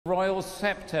royal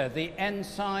scepter, the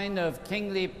ensign of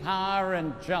kingly power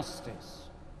and justice.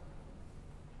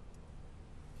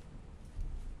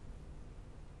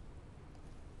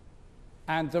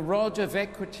 And the rod of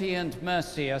equity and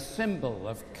mercy, a symbol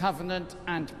of covenant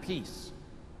and peace.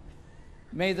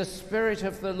 May the Spirit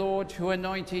of the Lord, who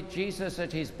anointed Jesus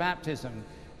at his baptism,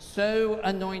 so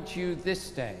anoint you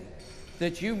this day,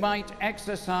 that you might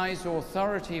exercise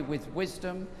authority with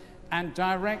wisdom and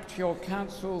direct your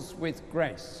counsels with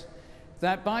grace,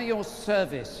 that by your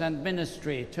service and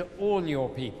ministry to all your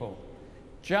people,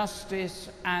 justice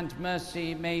and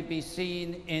mercy may be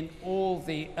seen in all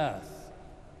the earth.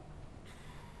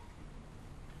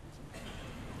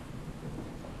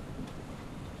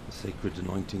 The sacred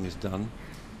anointing is done.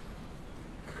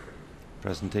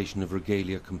 Presentation of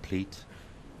regalia complete.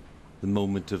 The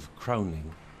moment of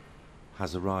crowning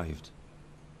has arrived.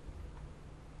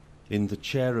 In the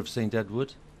chair of St.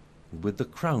 Edward, with the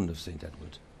crown of St.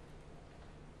 Edward,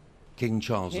 King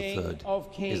Charles III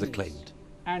is acclaimed.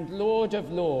 And Lord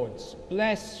of Lords,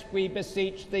 bless, we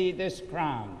beseech thee, this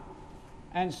crown,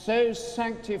 and so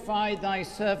sanctify thy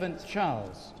servant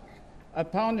Charles,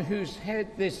 upon whose head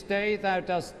this day thou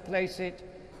dost place it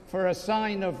for a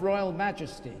sign of royal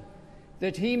majesty,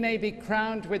 that he may be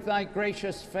crowned with thy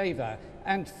gracious favour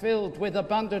and filled with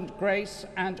abundant grace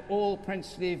and all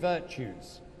princely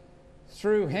virtues.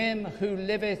 Through him who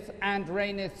liveth and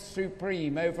reigneth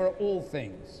supreme over all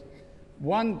things,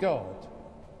 one God,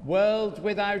 world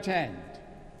without end.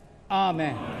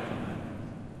 Amen.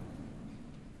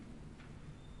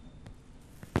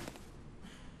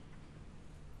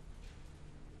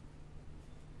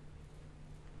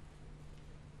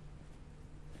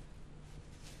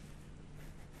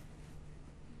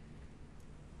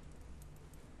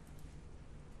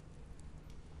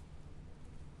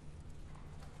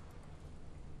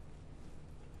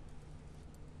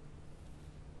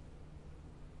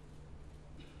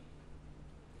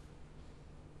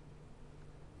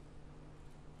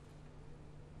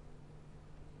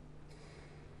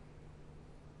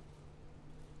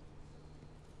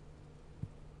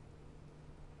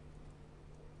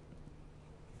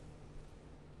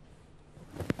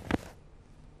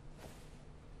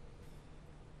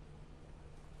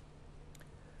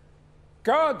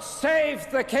 God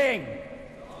save the King!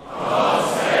 God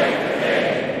save the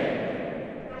King!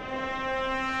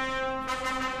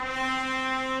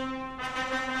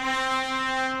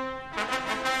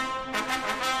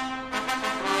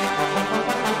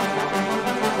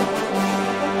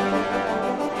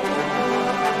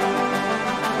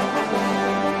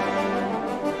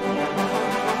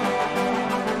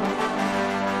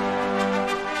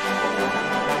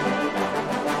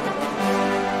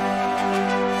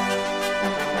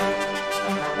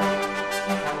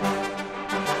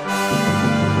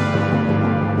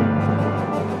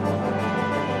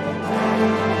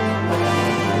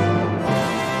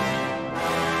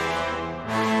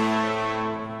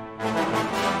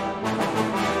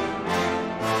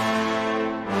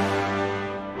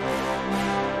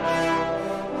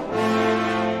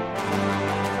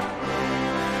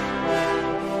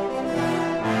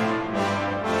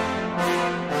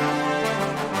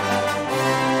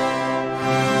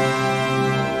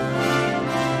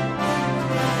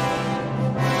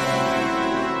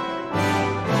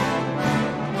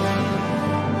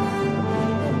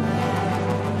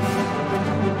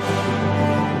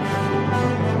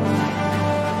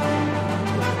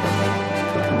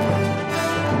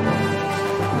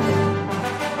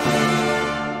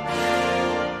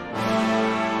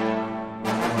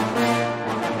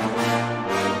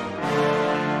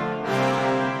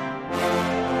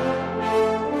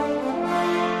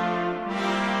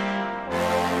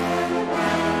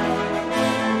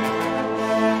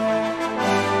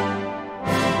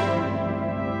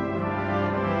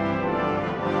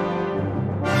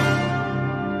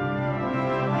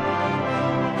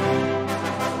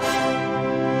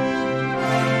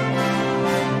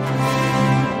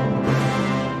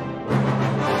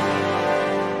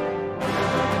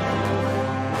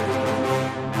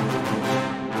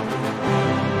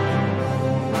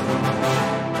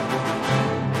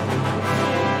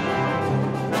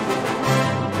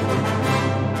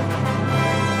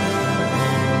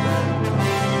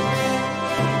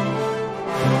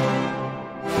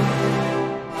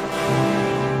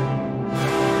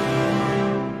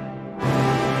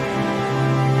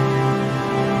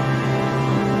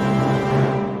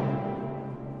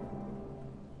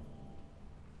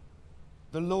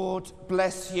 The Lord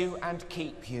bless you and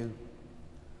keep you.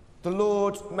 The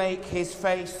Lord make his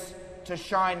face to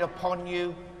shine upon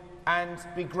you and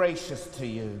be gracious to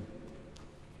you.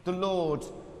 The Lord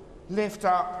lift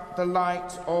up the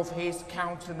light of his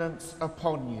countenance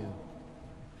upon you,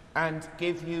 and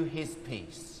give you his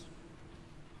peace.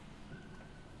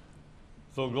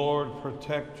 The Lord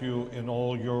protect you in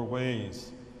all your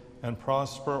ways, and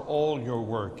prosper all your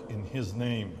work in his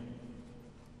name.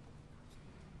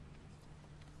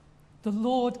 The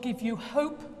Lord give you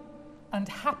hope and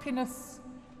happiness,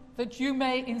 that you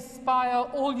may inspire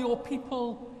all your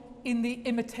people in the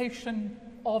imitation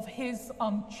of his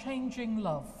unchanging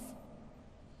love.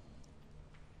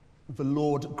 The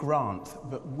Lord grant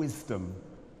that wisdom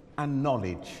and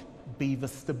knowledge be the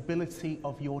stability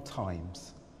of your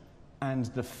times, and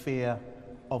the fear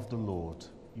of the Lord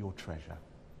your treasure.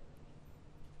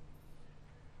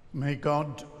 May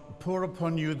God pour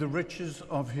upon you the riches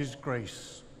of his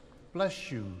grace,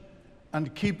 bless you,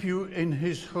 and keep you in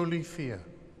his holy fear,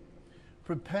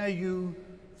 prepare you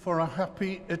for a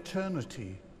happy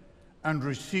eternity, and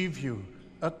receive you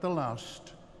at the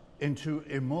last into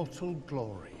immortal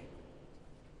glory.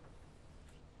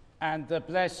 And the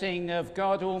blessing of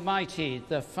God Almighty,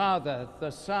 the Father,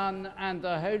 the Son, and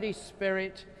the Holy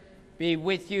Spirit be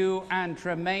with you and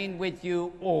remain with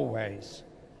you always.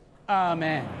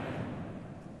 Amen.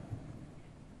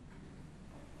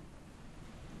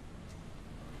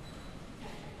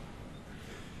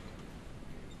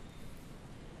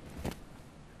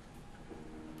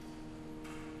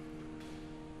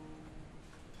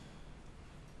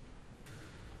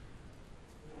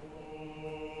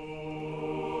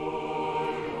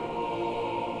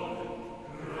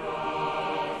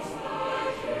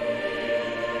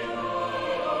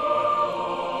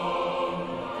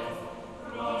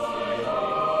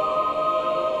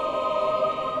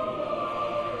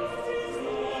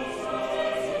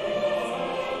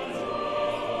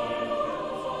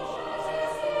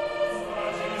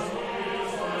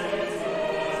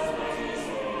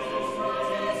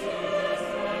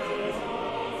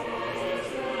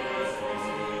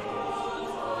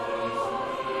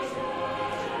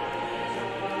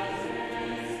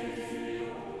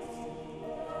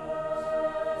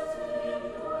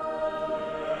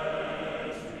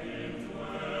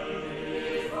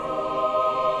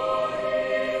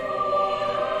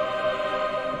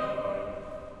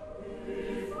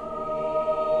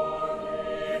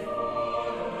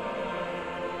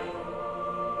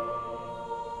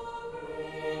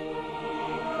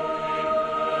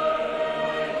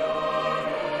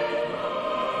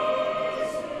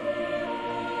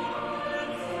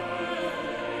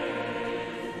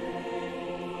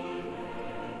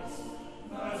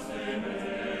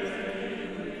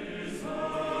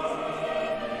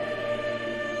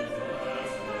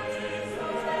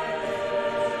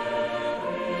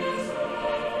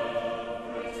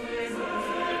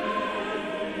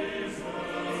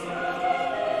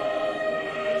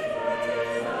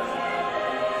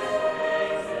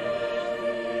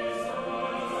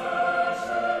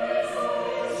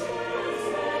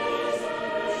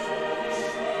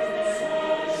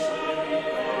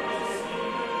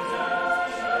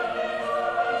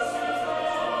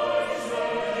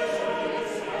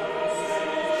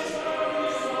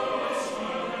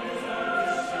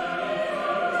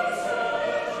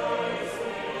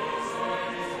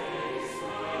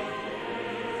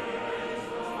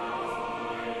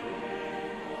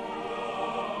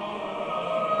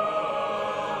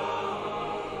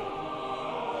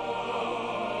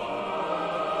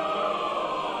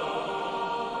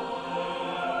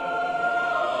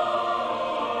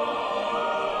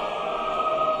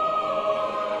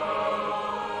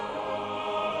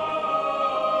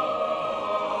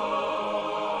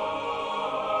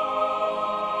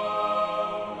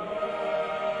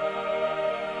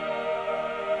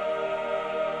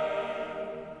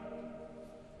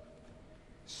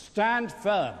 Stand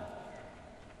firm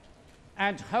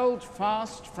and hold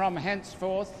fast from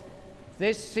henceforth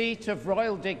this seat of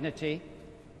royal dignity,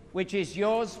 which is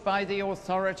yours by the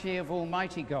authority of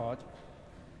Almighty God.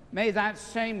 May that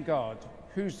same God,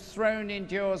 whose throne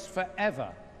endures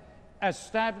forever,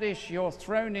 establish your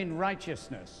throne in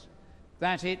righteousness,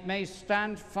 that it may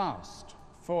stand fast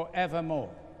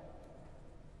forevermore.